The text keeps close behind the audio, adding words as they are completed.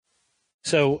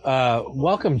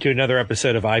Welcome to another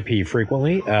episode of IP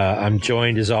Frequently. I'm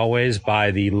joined, as always,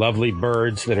 by the lovely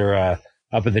birds that are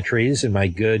up in the trees and my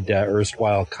good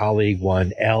erstwhile colleague,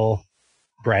 one L.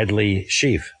 Bradley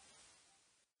Sheaf.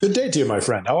 Good day to you, my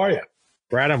friend. How are you?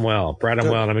 Brad, I'm well. And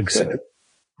I'm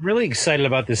really excited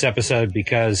about this episode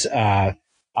because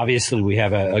obviously we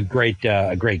have a great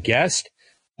guest,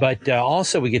 but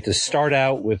also we get to start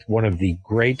out with one of the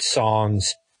great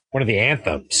songs, one of the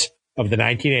anthems of the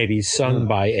 1980s, sung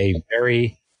by a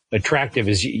very attractive,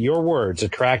 is your words,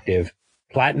 attractive,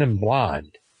 platinum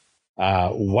blonde,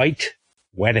 White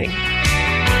Wedding.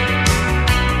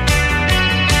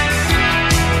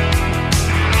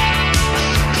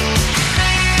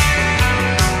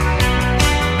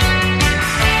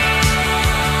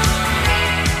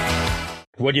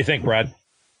 What do you think, Brad?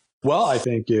 Well, I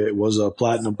think it was a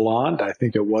platinum blonde. I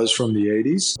think it was from the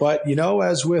 80s. But, you know,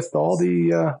 as with all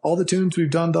the tunes we've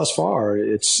done thus far,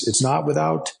 it's not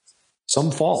without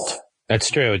some fault. That's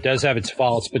true. It does have its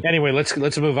faults. But anyway, let's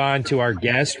move on to our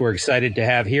guest. We're excited to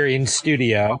have here in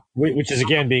studio, which is,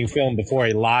 again, being filmed before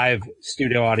a live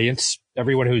studio audience.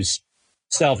 Everyone who's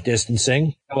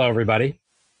self-distancing. Hello, everybody.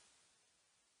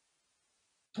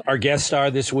 Our guest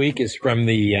star this week is from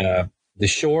the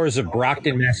shores of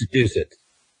Brockton, Massachusetts.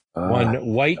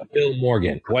 One White Bill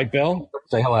Morgan. White Bill,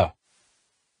 say hello.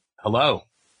 Hello.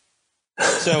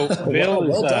 So Bill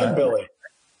well done, Billy.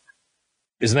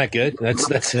 Isn't that good?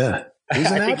 That's yeah. He's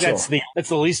a I natural. think that's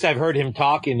the least I've heard him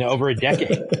talk in over a decade.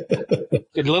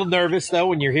 Get a little nervous though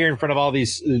when you're here in front of all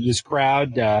this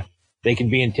crowd. They can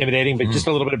be intimidating, but just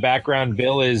a little bit of background.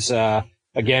 Bill is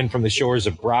again from the shores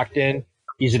of Brockton.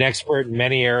 He's an expert in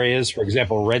many areas. For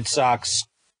example, Red Sox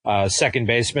second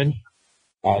baseman.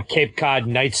 Cape Cod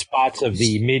night spots of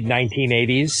the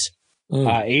mid-1980s,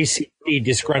 ACC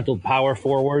disgruntled power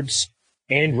forwards,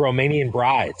 and Romanian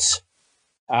brides.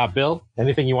 Bill,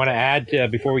 anything you want to add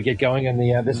before we get going on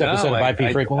this episode of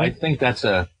IP Frequently? I think that's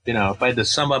if I had to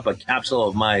sum up a capsule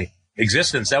of my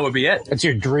existence, that would be it. That's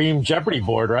your dream Jeopardy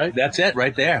board, right? That's it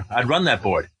right there. I'd run that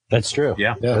board. That's true.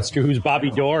 Yeah. That's true. Who's Bobby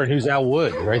Dorr and who's Al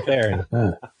Wood right there?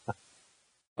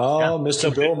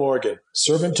 Mr. Bill Morgan,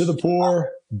 servant to the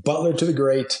poor, butler to the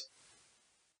great,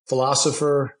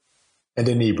 philosopher, and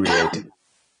inebriate.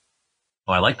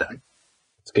 Oh, I like that.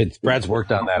 It's good. Brad's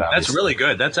worked on that. That's really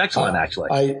good. That's excellent,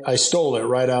 actually. I stole it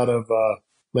right out of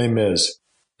Les Mis.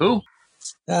 Who?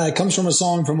 It comes from a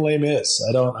song from Les Mis.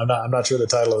 I'm not sure the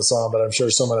title of the song, but I'm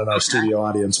sure someone in our studio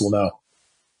audience will know.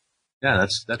 Yeah,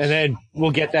 that's. And then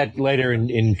we'll get that later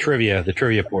in trivia, the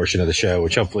trivia portion of the show,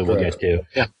 which hopefully we'll get to.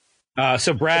 Yeah.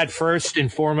 So, Brad, first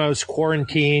and foremost,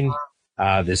 quarantine,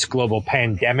 this global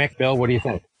pandemic. Bill, what do you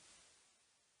think?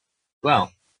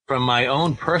 Well, from my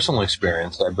own personal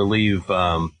experience, I believe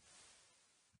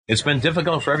it's been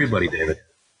difficult for everybody, David.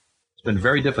 It's been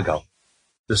very difficult.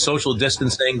 The social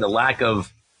distancing, the lack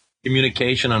of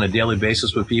communication on a daily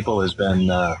basis with people has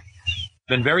been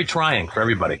very trying for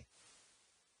everybody.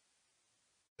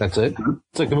 That's it?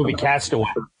 It's like the movie Castaway,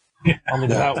 only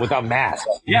without masks.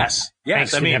 Yes.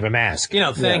 I mean, have a mask.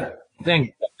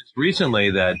 Think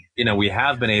recently that, we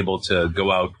have been able to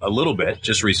go out a little bit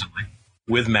just recently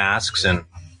with masks and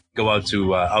go out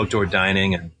to outdoor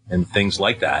dining and things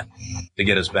like that to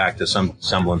get us back to some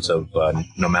semblance of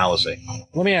normalcy.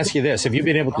 Let me ask you this. Have you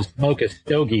been able to smoke a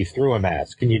stogie through a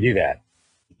mask? Can you do that?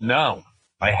 No,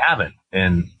 I haven't.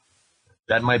 And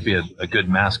that might be a good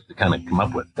mask to kind of come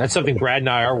up with. That's something Brad and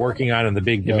I are working on in the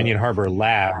big Dominion Harbor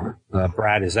lab.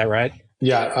 Brad, is that right?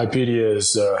 Yeah, IPEDIA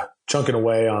is chunking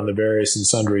away on the various and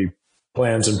sundry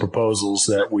plans and proposals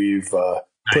that we've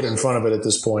put in front of it at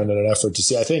this point in an effort to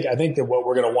see. I think that what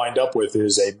we're going to wind up with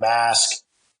is a mask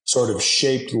sort of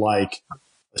shaped like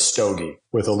a stogie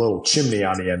with a little chimney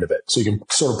on the end of it. So you can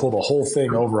sort of pull the whole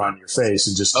thing over on your face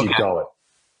and just keep going.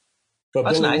 But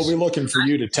Billy, nice. We'll be looking for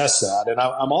you to test that. And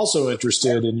I'm also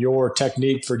interested in your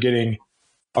technique for getting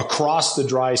across the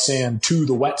dry sand to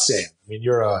the wet sand. I mean,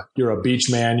 you're a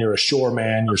beach man, you're a shore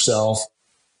man yourself.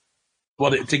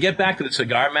 Well, to get back to the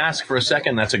cigar mask for a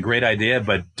second, that's a great idea,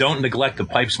 but don't neglect the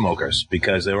pipe smokers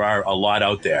because there are a lot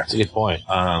out there. That's a good point.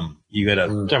 You got to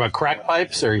talking about crack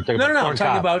pipes, or you talking about no. I'm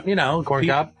talking about corn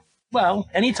cob. Well,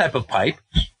 any type of pipe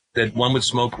that one would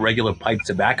smoke regular pipe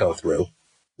tobacco through.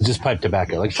 Just pipe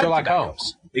tobacco, like Sherlock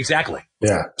Holmes. Exactly.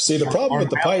 Yeah. See, the problem with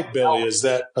the pipe, Billy, is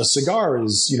that a cigar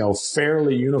is,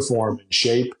 fairly uniform in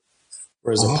shape,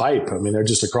 whereas a pipe, I mean, they're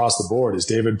just across the board. As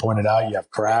David pointed out, you have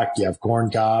crack, you have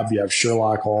corn cob, you have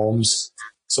Sherlock Holmes.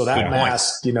 So that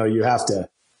mask, you got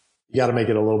to make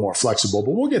it a little more flexible.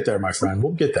 But we'll get there, my friend.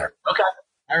 We'll get there. Okay.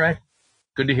 All right.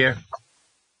 Good to hear.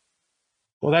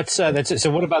 Well, that's it. So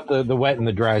what about the wet and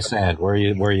the dry sand? Where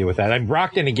are you with that? And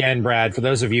Brockton again, Brad, for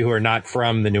those of you who are not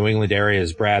from the New England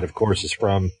areas, Brad, of course, is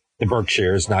from the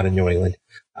Berkshires, not in New England.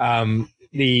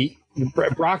 The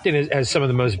Brockton has some of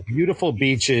the most beautiful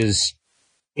beaches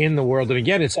in the world. And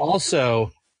again, it's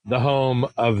also the home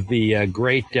of the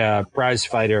great prize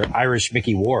fighter, Irish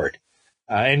Mickey Ward,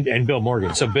 and Bill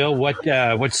Morgan. So, Bill, what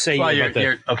say you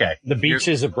about the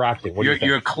beaches of Brockton?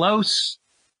 You're close.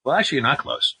 Well, actually, you're not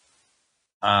close.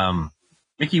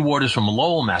 Mickey Ward is from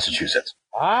Lowell, Massachusetts.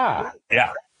 Ah,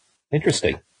 yeah,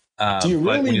 interesting. Do you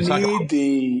really need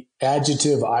the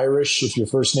adjective Irish if your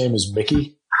first name is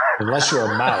Mickey? Unless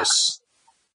you're a mouse.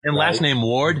 And right? Last name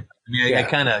Ward?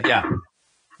 Yeah.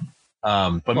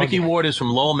 But Mickey Ward is from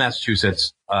Lowell,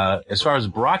 Massachusetts. As far as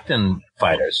Brockton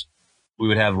fighters, we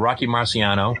would have Rocky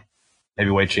Marciano,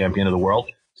 heavyweight champion of the world.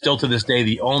 Still to this day,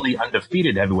 the only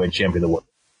undefeated heavyweight champion of the world.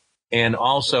 And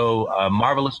also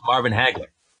Marvelous Marvin Hagler,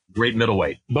 great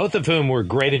middleweight. Both of whom were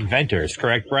great inventors,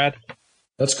 correct, Brad?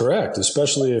 That's correct,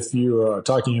 especially if you are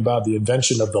talking about the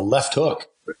invention of the left hook.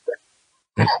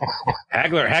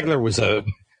 Hagler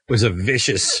was a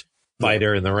vicious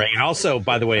fighter in the ring. And also,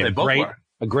 by the way, a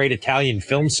great Italian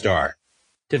film star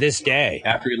to this day.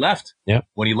 After he left. Yeah.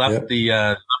 When he left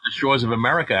the shores of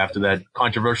America after that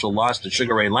controversial loss to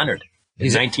Sugar Ray Leonard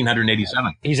in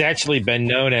 1987. He's actually been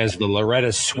known as the Loretta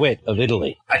Swit of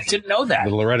Italy. I didn't know that.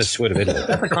 The Loretta Swit of Italy.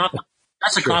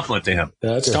 That's a compliment to him.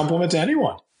 That's a compliment to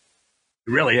anyone.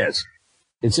 It really is.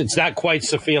 It's not quite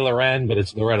Sophia Loren, but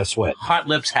it's Loretta Swit. Hot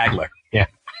Lips Hagler. Yeah,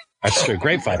 that's true.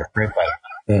 Great fighter.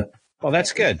 Yeah. Well,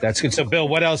 that's good. So, Bill,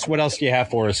 what else do you have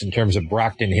for us in terms of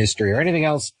Brockton history or anything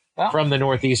else from the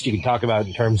Northeast you can talk about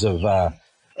in terms of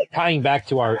tying back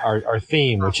to our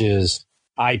theme, which is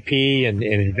IP and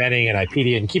inventing and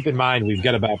IPedia? And keep in mind, we've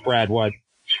got about, Brad,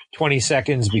 20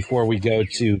 seconds before we go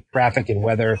to traffic and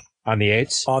weather on the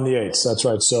 8s? On the 8s, that's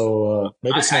right. So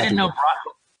make it snappy.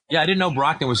 I didn't know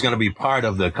Brockton was going to be part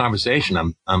of the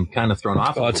conversation. I'm kind of thrown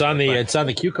off. Well, it's on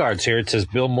the cue cards here. It says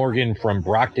Bill Morgan from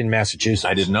Brockton, Massachusetts.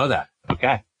 I didn't know that.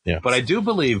 Okay. Yeah. But I do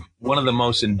believe one of the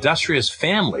most industrious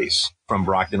families from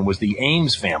Brockton was the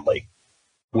Ames family,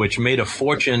 which made a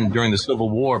fortune during the Civil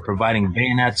War providing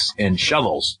bayonets and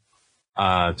shovels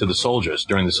to the soldiers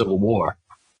during the Civil War.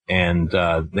 And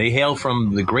they hail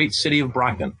from the great city of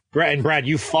Brockton. Brad,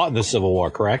 you fought in the Civil War,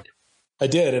 correct? I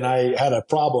did, and I had a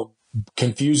problem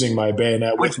confusing my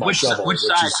bayonet with my shovel. Which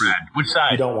side, Brad? Which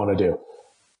side? You don't want to do.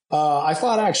 I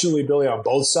fought actually, Billy, on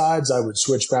both sides. I would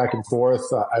switch back and forth.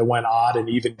 I went odd and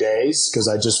even days because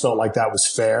I just felt like that was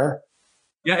fair.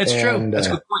 Yeah, it's true. That's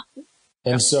a good point.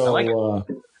 And so, like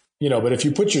but if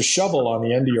you put your shovel on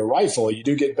the end of your rifle, you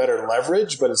do get better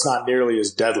leverage, but it's not nearly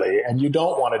as deadly. And you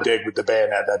don't want to dig with the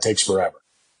bayonet. That takes forever.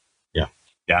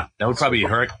 Yeah. That would probably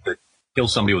hurt to kill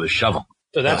somebody with a shovel.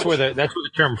 So that's where the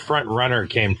term front runner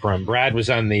came from. Brad was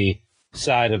on the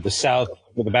side of the South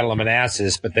for the Battle of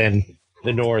Manassas, but then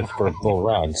the North for Bull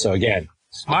Run. So again,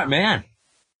 smart man.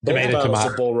 Both battles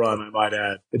of Bull Run, I might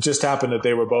add. It just happened that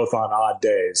they were both on odd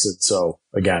days, and so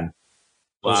again,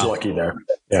 I was lucky there.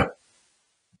 Yeah.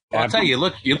 Well, I'll tell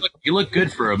you, you look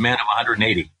good for a man of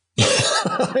 180.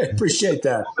 I appreciate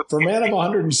that. For a man of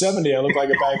 170, I look like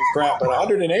a bag of crap, but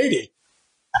 180.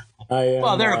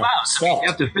 Well, thereabouts. You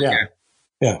have to figure.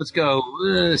 Yeah. Let's go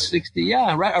 60.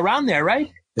 Yeah, right around there,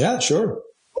 right? Yeah, sure.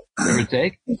 Give or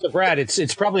take. So, Brad,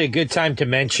 it's probably a good time to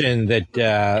mention that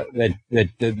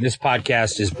this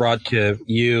podcast is brought to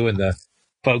you and the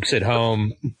folks at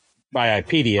home by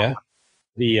IPedia,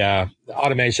 the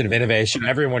automation of innovation.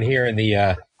 Everyone here in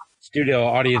the studio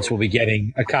audience will be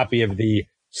getting a copy of the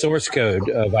source code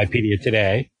of IPedia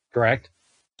today. Correct?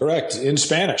 Correct. In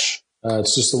Spanish.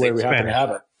 It's just the way we happen to have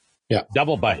it. Yeah.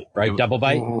 Double Byte, right? Double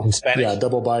Byte in Spanish? Yeah,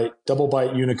 Double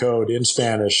Byte Unicode in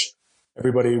Spanish.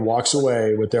 Everybody walks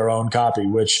away with their own copy,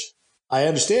 which I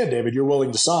understand, David, you're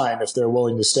willing to sign if they're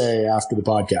willing to stay after the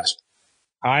podcast.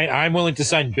 I'm willing to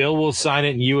sign. Bill will sign it,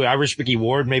 and you, Irish Mickey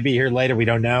Ward, may be here later. We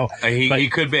don't know. He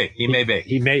could be. He may be.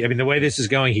 He may. I mean, the way this is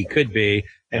going, he could be,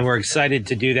 and we're excited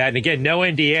to do that. And again, no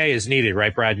NDA is needed,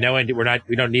 right, Brad? No, we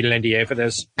don't need an NDA for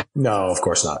this. No, of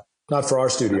course not. Not for our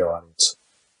studio audience.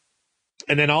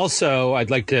 And then also,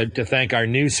 I'd like to thank our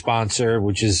new sponsor,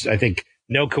 which is, I think,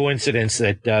 no coincidence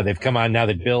that they've come on now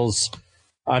that Bill's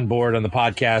on board on the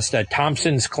podcast,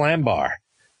 Thompson's Clam Bar,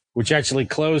 which actually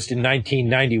closed in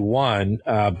 1991.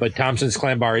 But Thompson's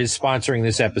Clam Bar is sponsoring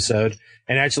this episode.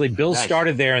 And actually, Bill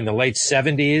started there in the late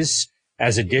 70s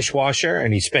as a dishwasher,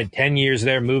 and he spent 10 years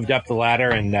there, moved up the ladder,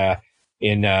 and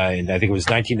in I think it was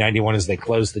 1991 as they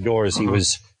closed the doors, he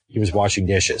was washing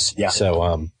dishes. Yeah.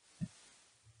 So,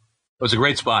 it was a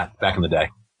great spot back in the day.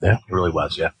 Yeah. It really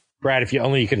was, yeah. Brad, if you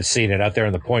only you could have seen it out there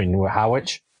on the point in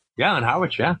Howich. Yeah, in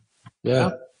Howich, yeah.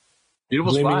 Yeah.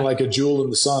 Beautiful Gleaming spot. like a jewel in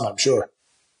the sun, I'm sure.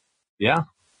 Yeah.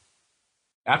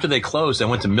 After they closed, I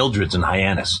went to Mildred's in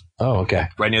Hyannis, Oh, okay.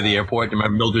 right near the airport.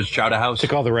 Remember Mildred's Chowder House?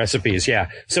 Took all the recipes, yeah.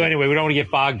 So anyway, we don't want to get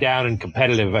bogged down and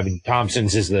competitive. I mean,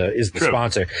 Thompson's is the True.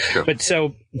 sponsor. True. But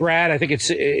so, Brad, I think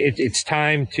it's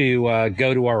time to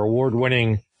go to our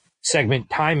award-winning segment,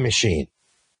 Time Machine.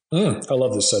 I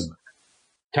love this segment.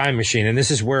 Time Machine, and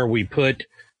this is where we put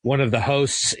one of the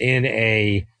hosts in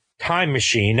a time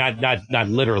machine, not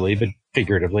literally, but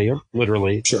figuratively or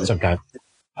literally sometimes.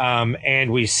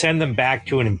 And we send them back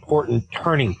to an important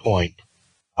turning point,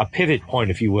 a pivot point,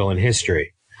 if you will, in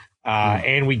history.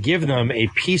 And we give them a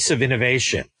piece of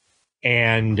innovation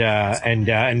and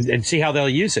see how they'll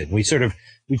use it.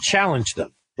 We challenge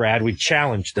them, Brad. We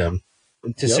challenge them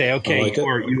to say, okay, you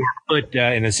were put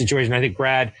in a situation. I think,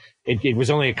 Brad, it was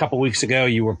only a couple weeks ago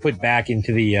you were put back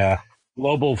into the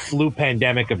global flu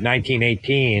pandemic of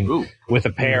 1918 with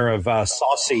a pair of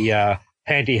saucy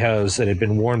pantyhose that had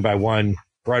been worn by one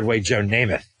Broadway Joe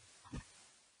Namath.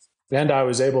 And I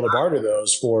was able to barter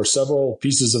those for several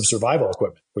pieces of survival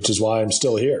equipment, which is why I'm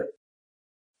still here.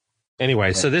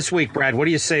 Anyway, so this week, Brad, what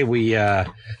do you say we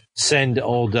send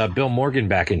old Bill Morgan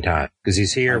back in time? Because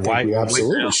he's here. We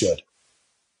absolutely should.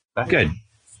 Good.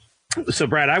 So,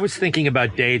 Brad, I was thinking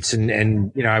about dates,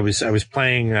 and you know, I was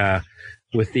playing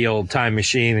with the old time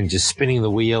machine and just spinning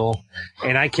the wheel,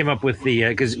 and I came up with the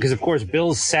because of course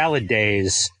Bill's salad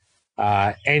days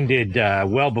ended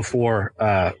well before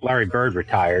Larry Bird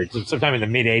retired, sometime in the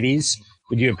mid '80s.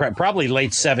 Probably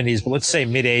late '70s, but let's say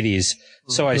mid '80s.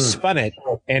 So I spun it,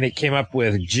 and it came up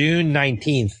with June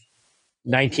 19th,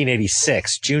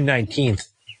 1986. June 19th.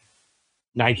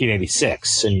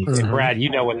 1986. And Brad, you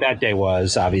know what that day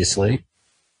was, obviously.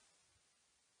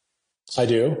 I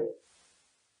do.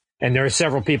 And there are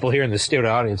several people here in the studio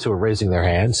audience who are raising their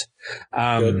hands.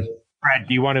 Brad,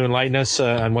 do you want to enlighten us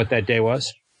on what that day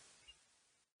was?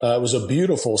 It was a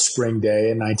beautiful spring day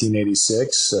in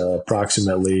 1986,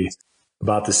 approximately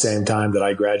about the same time that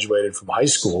I graduated from high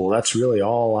school. That's really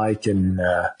all I can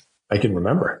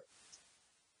remember.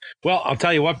 Well, I'll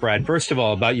tell you what, Brad. First of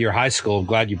all, about your high school, I'm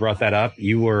glad you brought that up.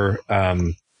 You were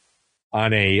on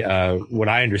a what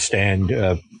I understand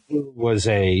was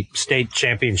a state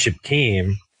championship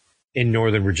team in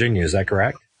Northern Virginia. Is that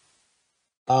correct?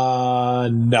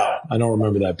 No, I don't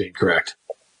remember that being correct.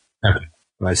 Okay.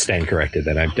 I stand corrected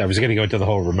then. I was going to go into the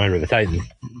whole remember the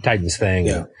Titans thing.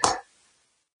 Yeah.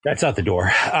 That's out the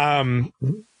door.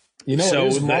 You know, so it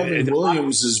is Marvin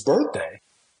Williams' birthday.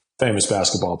 Famous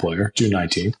basketball player, June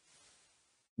 19th.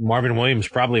 Marvin Williams,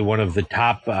 probably one of the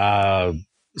top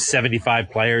 75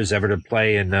 players ever to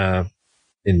play in at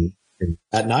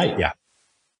night. Yeah,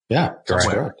 yeah, that's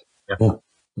correct. Yeah.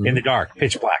 In the dark,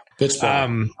 pitch black. Pitch black.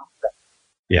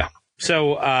 Yeah.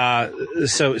 So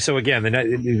again,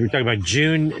 we're talking about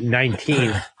June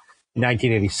 19th,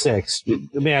 1986.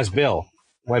 Let me ask Bill.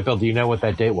 White Bill, do you know what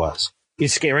that date was?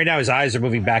 He's scared right now. His eyes are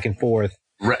moving back and forth.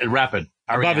 Rapid.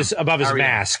 Above his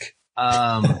mask.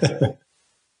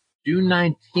 June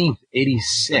 19th,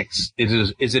 86.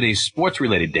 Is it a sports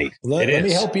related date? Let me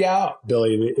help you out,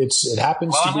 Billy. It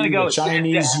happens to be the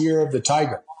Chinese Year of the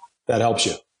Tiger. That helps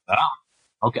you. Oh,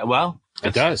 okay. Well,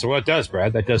 it does. Well, it does,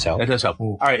 Brad. That does help. That does help.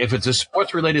 All right. If it's a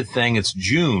sports related thing, it's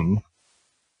June.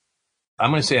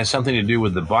 I'm going to say it has something to do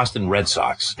with the Boston Red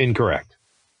Sox. Incorrect.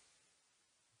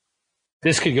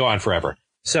 This could go on forever.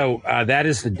 So that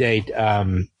is the date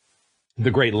the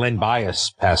great Len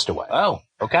Bias passed away. Oh,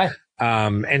 okay.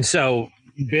 And so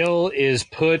Bill is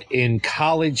put in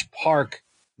College Park,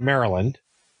 Maryland,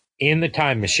 in the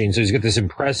time machine. So he's got this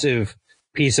impressive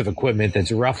piece of equipment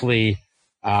that's roughly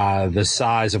the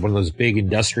size of one of those big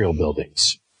industrial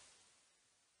buildings.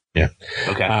 Yeah.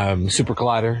 Okay. Super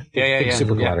Collider. Yeah.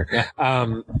 Super Collider.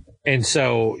 Yeah. And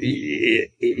so,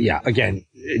 again,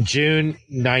 June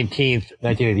 19th,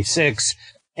 1986.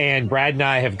 And Brad and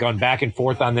I have gone back and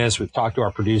forth on this. We've talked to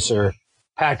our producer,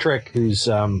 Patrick, who's,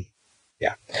 and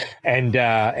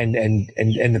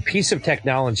the piece of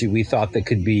technology we thought that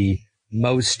could be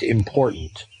most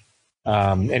important,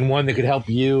 and one that could help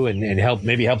you and help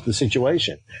the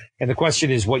situation. And the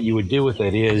question is what you would do with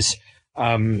it is,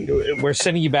 we're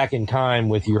sending you back in time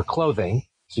with your clothing.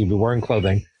 So you'll be wearing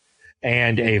clothing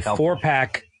and a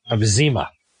 4-pack of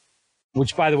Zima,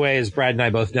 which, by the way, as Brad and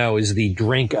I both know, is the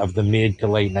drink of the mid to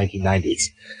late 1990s.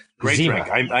 Great Zima.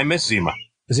 drink. I miss Zima.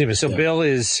 Zima. So Bill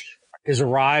has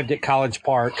arrived at College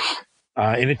Park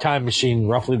in a time machine,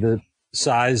 roughly the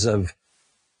size of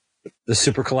the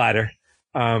Super Collider.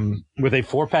 with a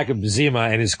 4-pack of Zima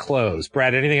and his clothes.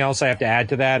 Brad, anything else I have to add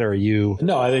to that, or are you?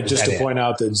 No, I think just to point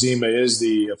out that Zima is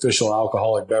the official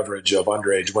alcoholic beverage of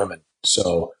underage women.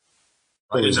 So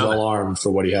he's well armed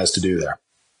for what he has to do there.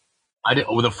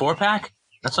 With a 4-pack?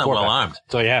 That's not well armed.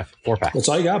 So yeah, 4-pack. That's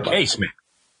all you got, buddy. Case, man.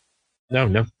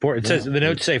 No. It says the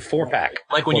notes say 4-pack.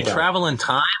 Like when you travel in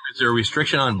time, is there a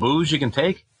restriction on booze you can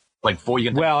take? Like 4? You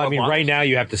can take 4 bottles? Right now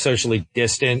you have to socially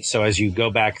distance. So as you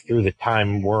go back through the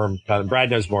time worm, Brad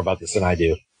knows more about this than I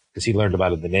do because he learned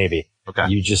about it in the Navy. Okay.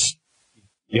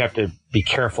 You have to be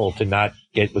careful to not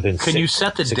get within. Can you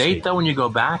set the date though when you go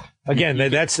back? Again,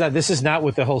 this is not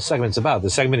what the whole segment's about. The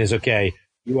segment is okay.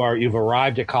 You've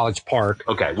arrived at College Park.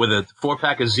 Okay, with a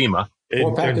 4-pack of Zima.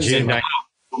 4-pack of Zima.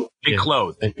 Big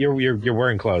clothes. You're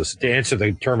wearing clothes. To answer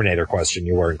the Terminator question,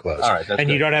 you're wearing clothes. All right, that's good.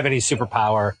 You don't have any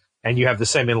superpower, and you have the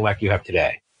same intellect you have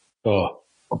today. Oh.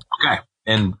 Okay.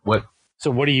 And what?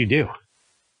 So what do you do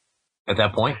at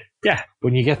that point? Yeah,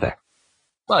 when you get there.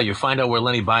 Well, you find out where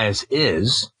Lenny Baez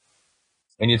is,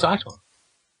 and you talk to him.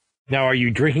 Now, are you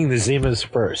drinking the Zimas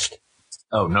first?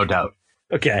 Oh, no doubt.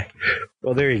 Okay.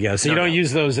 Well, there you go. So you don't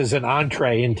use those as an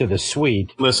entree into the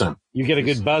suite. Listen. You get a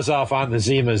good buzz off on the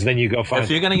Zimas, then you go find. If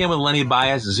you're going to get with Lenny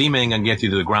Baez, Zima ain't going to get you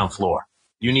to the ground floor.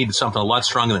 You need something a lot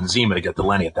stronger than Zima to get to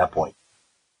Lenny at that point.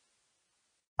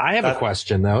 I have a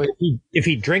question, though. If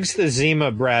he drinks the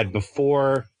Zima, Brad,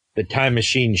 before the time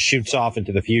machine shoots off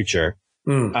into the future,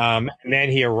 and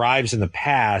then he arrives in the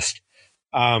past,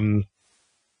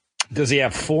 does he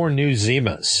have 4 new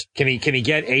Zimas? Can he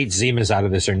get 8 Zimas out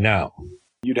of this or no?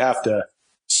 You'd have to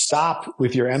stop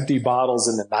with your empty bottles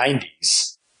in the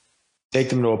 90s, take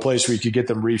them to a place where you could get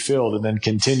them refilled, and then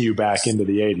continue back into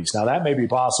the 80s. Now, that may be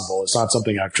possible. It's not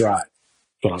something I've tried.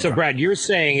 So, Brad, you're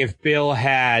saying if Bill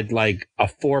had like a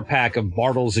 4-pack of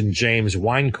Bartles and James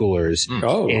wine coolers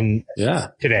today,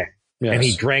 yes. and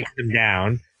he drank them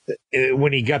down,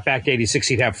 when he got back to 86,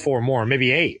 he'd have 4 more,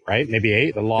 maybe 8, right? Maybe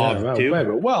 8, the law of 2. Maybe.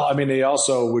 Well, I mean, he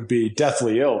also would be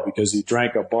deathly ill because he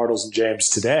drank a Bartles and James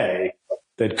today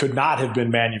that could not have been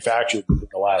manufactured within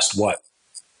the last,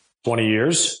 20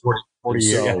 years? 40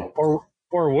 years. Yeah.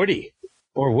 Or Woody.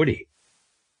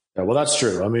 Yeah, well, that's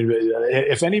true. I mean,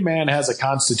 if any man has a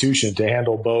constitution to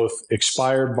handle both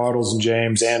expired Bartles and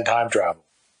James and time travel,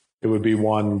 it would be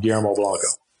one Guillermo Blanco.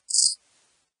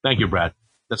 Thank you, Brad.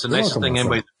 That's the nicest thing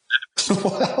anybody.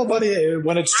 Well, buddy,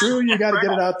 when it's true, you got to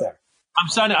get it out there.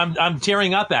 I'm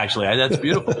tearing up. Actually, that's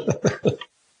beautiful.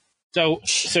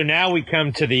 So now we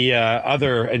come to the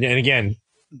other, and again,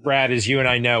 Brad, as you and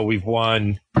I know, we've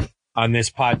won on this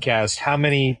podcast. How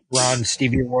many Ron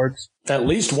Stevie awards? At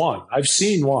least one. I've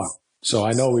seen one, so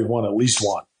I know we've won at least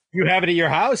one. You have it at your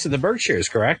house in the Berkshires,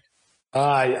 correct?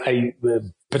 I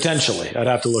potentially. I'd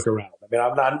have to look around. I mean,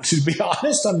 I'm not. To be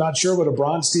honest, I'm not sure what a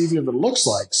bronze Stevie of it looks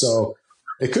like. So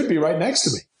it could be right next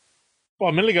to me. Well,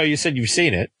 a minute ago you said you've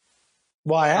seen it.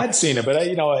 Well, I had seen it, but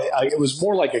it was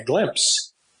more like a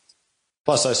glimpse.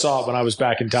 Plus, I saw it when I was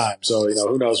back in time. So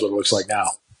who knows what it looks like now.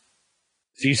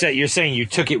 So you're saying you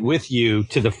took it with you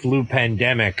to the flu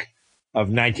pandemic of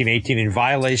 1918 in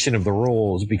violation of the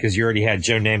rules because you already had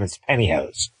Joe Namath's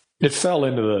pantyhose. It fell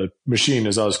into the machine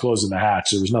as I was closing the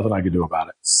hatch. There was nothing I could do about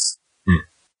it.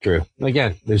 True.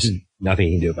 Again, there's nothing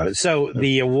you can do about it. So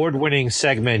the award-winning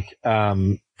segment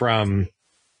from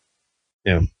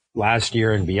last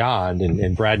year and beyond,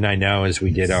 and Brad and I know as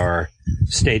we did our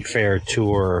state fair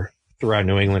tour throughout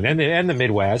New England and the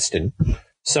Midwest and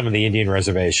some of the Indian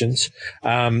reservations,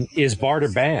 is barter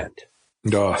band.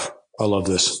 Oh, I love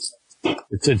this.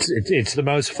 It's the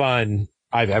most fun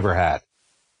I've ever had.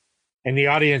 And the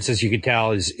audience, as you can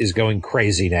tell, is going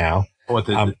crazy now. What,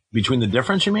 between the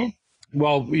difference, you mean?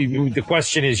 Well, the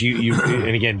question is, you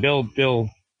and again, Bill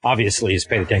obviously has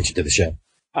paid attention to the show.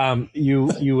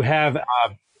 You have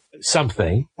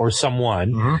something or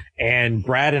someone, and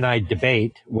Brad and I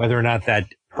debate whether or not that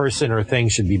person or thing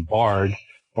should be barred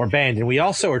or banned. And we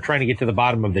also are trying to get to the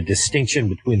bottom of the distinction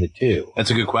between the two. That's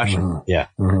a good question. Mm-hmm. Yeah.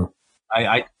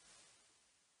 Mm-hmm.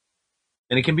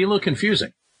 And it can be a little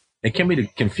confusing. It can be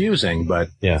confusing, but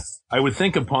I would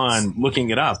think upon looking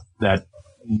it up that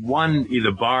one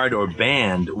either barred or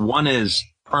banned, one is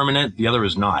permanent, the other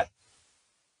is not.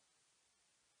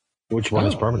 Which one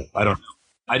is permanent? I don't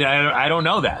know. I don't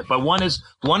know that, but one is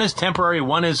temporary,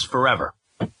 one is forever.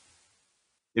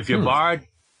 If you're barred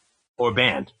or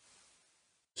banned.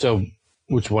 So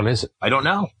which one is it? I don't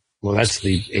know. Well, that's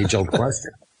the age-old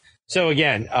question. So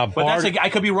again, but I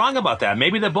could be wrong about that.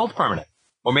 Maybe they're both permanent,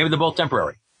 or maybe they're both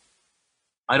temporary.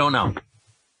 I don't know.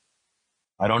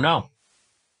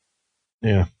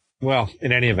 Yeah. Well,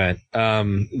 in any event,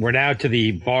 we're now to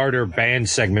the barred or banned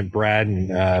segment, Brad,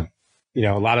 and a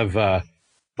lot of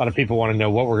lot of people want to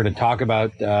know what we're going to talk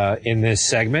about in this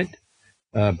segment.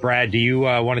 Brad, do you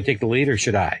want to take the lead or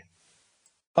should I?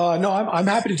 No, I'm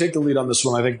happy to take the lead on this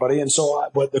one, I think, buddy. And so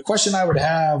but the question I would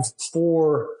have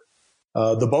for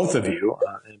the both of you,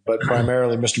 but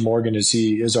primarily Mr. Morgan, as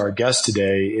he is our guest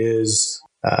today, is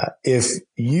if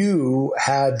you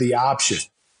had the option,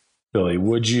 Billy,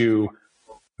 would you,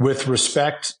 with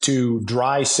respect to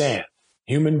dry sand,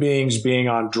 human beings being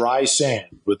on dry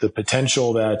sand with the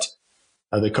potential that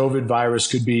the COVID virus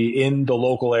could be in the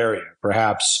local area,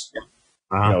 perhaps,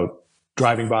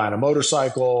 driving by on a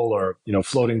motorcycle or,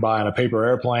 floating by on a paper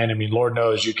airplane. I mean, Lord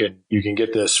knows you can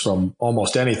get this from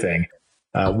almost anything.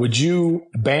 Would you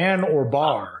ban or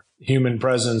bar human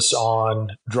presence on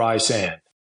dry sand?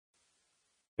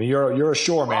 I mean, you're a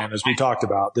shore man, as we talked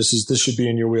about. This should be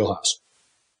in your wheelhouse.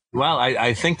 Well,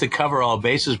 I think to cover all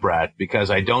bases, Brad, because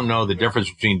I don't know the difference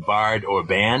between barred or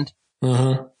banned,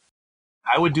 I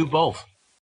would do both.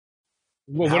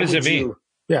 Well, what does it mean?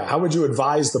 How would you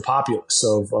advise the populace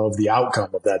of the outcome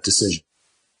of that decision?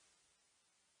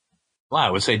 Well, I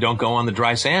would say don't go on the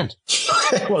dry sand.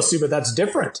 Well, see, but that's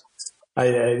different.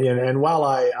 And while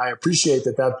I appreciate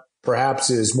that perhaps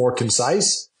is more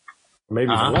concise,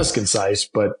 maybe even less concise,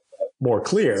 but more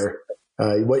clear,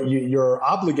 what you're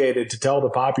obligated to tell the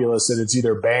populace that it's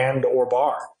either banned or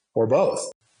barred or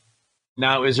both.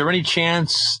 Now, is there any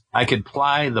chance I could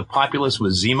ply the populace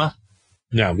with Zima?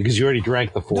 No, because you already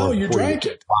drank the 4. No, you drank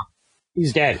it.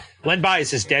 He's dead. Len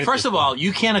Bias is dead. First of all,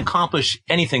 you can't accomplish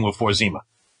anything before Zima.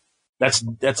 That's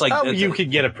like you could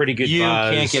get a pretty good. You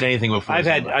buzz. Can't get anything before.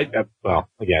 Zima. Well,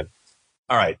 again.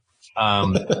 All right.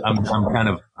 I'm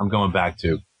going back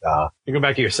to. You're going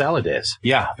back to your salad days.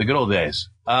 Yeah, the good old days.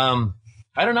 I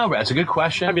don't know. That's a good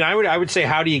question. I mean, I would say,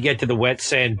 how do you get to the wet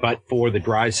sand but for the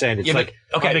dry sand? It's a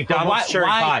McDonald's cherry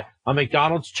pie. A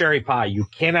McDonald's cherry pie. You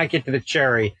cannot get to the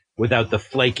cherry without the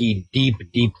flaky,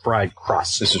 deep fried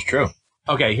crust. This is true.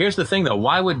 Okay, here's the thing, though.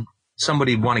 Why would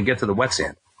somebody want to get to the wet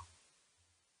sand?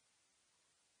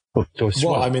 Well,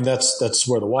 I mean, that's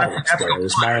where the water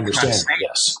is my understanding.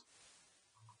 Yes.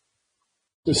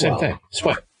 The same thing.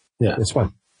 Swim. Yeah.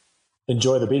 Swim.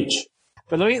 Enjoy the beach.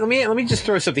 But let me just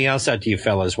throw something else out to you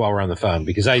fellas while we're on the phone,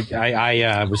 because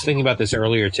I was thinking about this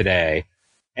earlier today,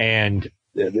 and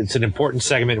it's an important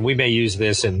segment, and we may use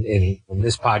this in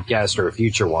this podcast or a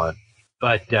future one.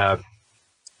 But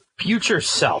future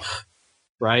self,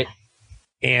 right?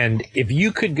 And if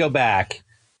you could go back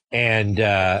and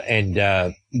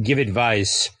give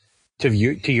advice to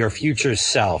your future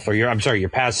self, or your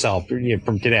past self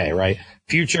from today, right?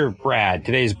 Future Brad,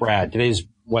 today's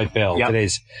White Bill, yep.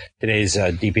 today's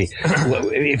DP.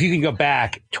 If you could go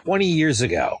back 20 years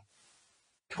ago,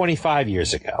 25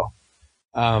 years ago,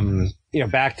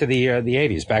 back to the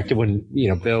 80s, back to when,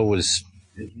 Bill was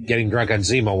getting drunk on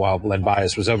Zima while Len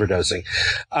Bias was overdosing.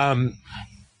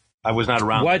 I was not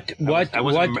around. I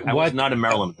was not in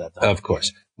Maryland at that time. Of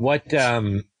course. What's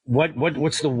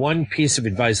the one piece of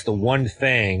advice, the one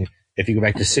thing, if you go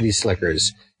back to City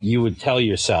Slickers, you would tell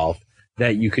yourself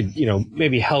that you could,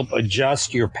 maybe help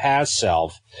adjust your past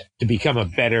self to become a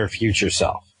better future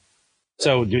self?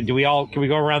 So can we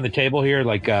go around the table here,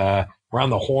 like, around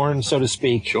the horn, so to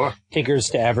speak? Sure. Tinkers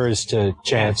to Evers to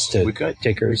Chance to we could.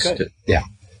 Tinkers. We could. Yeah.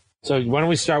 So why don't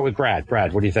we start with Brad?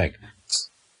 Brad, what do you think?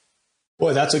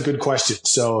 Boy, that's a good question.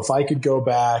 So if I could go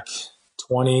back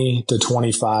 20 to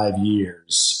 25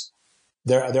 years,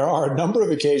 there are a number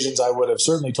of occasions I would have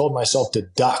certainly told myself to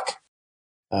duck.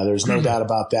 There's no doubt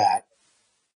about that.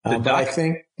 But I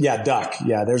think, duck.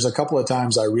 Yeah, there's a couple of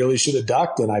times I really should have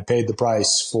ducked, and I paid the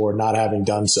price for not having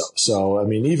done so. So, I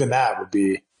mean, even that would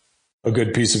be a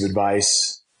good piece of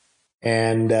advice.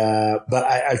 And, but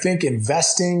I think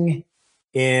investing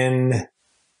in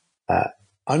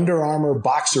Under Armour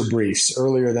boxer briefs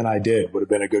earlier than I did would have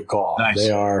been a good call. Nice. They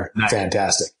are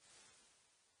fantastic.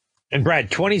 And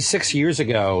Brad, 26 years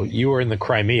ago, you were in the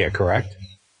Crimea, correct?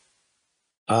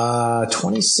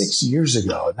 26 years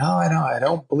ago. No, I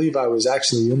don't believe I was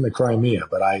actually in the Crimea,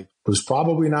 but I was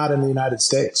probably not in the United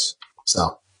States.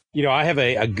 So, I have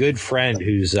a good friend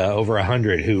who's over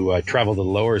 100 who traveled the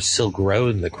lower Silk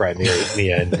Road in the Crimea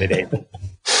in mid-April.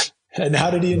 And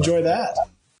how did he enjoy that?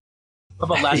 How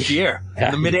about last year?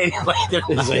 In the mid-April?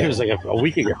 It was like a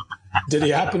week ago. Did he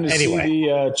happen to see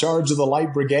the charge of the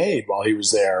Light Brigade while he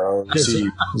was there, or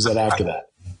was that after that?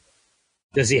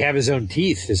 Does he have his own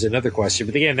teeth is another question.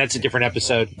 But again, that's a different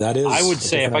episode. That is. I would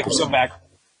say if I could go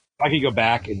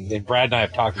back, and Brad and I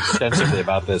have talked extensively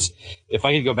about this. If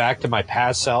I could go back to my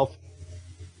past self,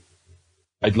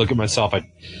 I'd look at myself, I'd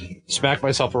smack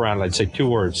myself around, and I'd say 2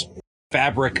 words: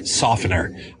 fabric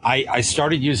softener. I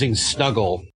started using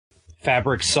Snuggle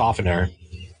fabric softener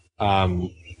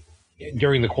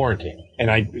during the quarantine, and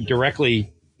I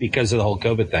directly because of the whole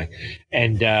COVID thing.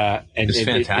 And it's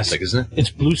fantastic, isn't it? It's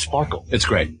Blue Sparkle. It's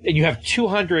great. And you have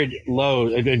 200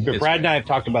 loads. Brad and I have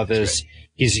talked about this.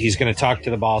 He's going to talk to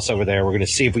the boss over there. We're going to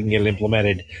see if we can get it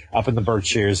implemented up in the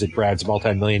Berkshires at Brad's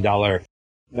multi-million-dollar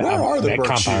Where are the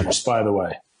Berkshires, compound. by the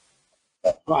way?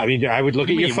 Well, I mean, I would look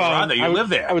at your phone. You live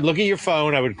there. I would look at your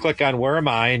phone. I would click on where am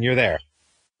I, and you're there.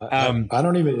 I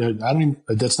don't even.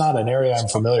 That's not an area I'm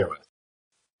familiar with.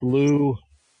 Blue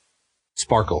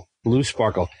Sparkle.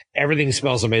 Everything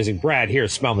smells amazing. Brad, here,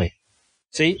 smell me.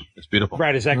 See? It's beautiful.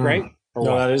 Brad, is that great?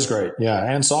 No, that is great. Yeah,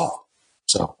 and soft.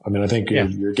 So, I mean, I think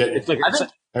you're getting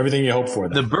everything you hope for.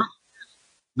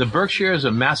 The Berkshires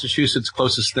are Massachusetts'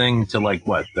 closest thing to like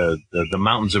what? The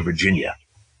mountains of Virginia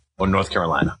or North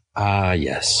Carolina.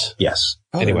 Yes. Yes.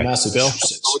 Oh, anyway,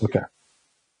 Massachusetts. Bill? Okay.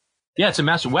 Yeah, it's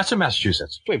in Western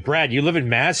Massachusetts. Wait, Brad, you live in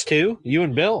Mass too? You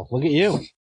and Bill. Look at you.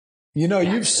 You know,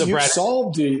 you've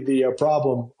solved the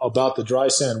problem about the dry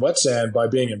sand, wet sand by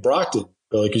being in Brockton,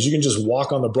 Billy, because you can just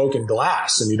walk on the broken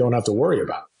glass and you don't have to worry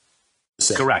about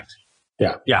it. Correct.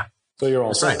 Yeah. Yeah. So you're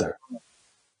all set there.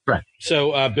 Right.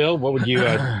 So, Bill, what would you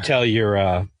tell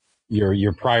your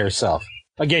prior self?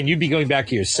 Again, you'd be going back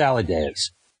to your salad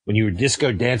days when you were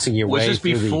disco dancing your way. Was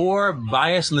this before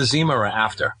Bias and the Zima or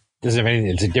after? Doesn't have anything.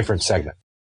 It's a different segment.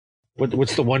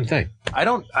 What's the one thing? I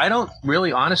don't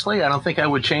really, honestly, I don't think I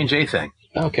would change anything.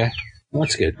 Okay. Well,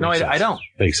 that's good. No, I don't.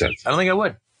 Makes sense. I don't think I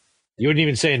would. You wouldn't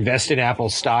even say invest in Apple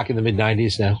stock in the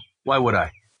mid-90s now? Why would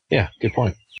I? Yeah, good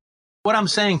point. What I'm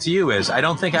saying to you is I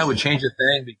don't think I would change a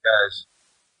thing because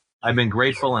I've been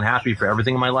grateful and happy for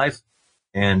everything in my life,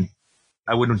 and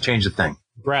I wouldn't change a thing.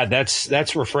 Brad,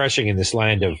 that's refreshing in this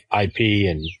land of IP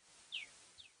and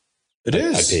it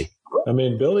is. IP. I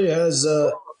mean, Billy has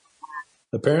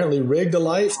apparently rigged a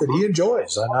life that he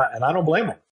enjoys, and I don't blame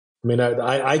him. I mean,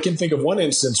 I can think of one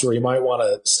instance where he might want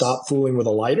to stop fooling with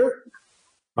a lighter.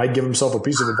 Might give himself a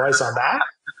piece of advice on that.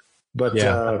 But,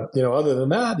 other than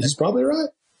that, he's probably right.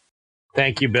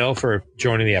 Thank you, Bill, for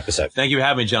joining the episode. Thank you for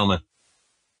having me, gentlemen.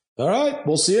 All right.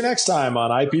 We'll see you next time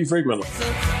on IP Frequently.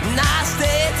 Nice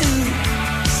day to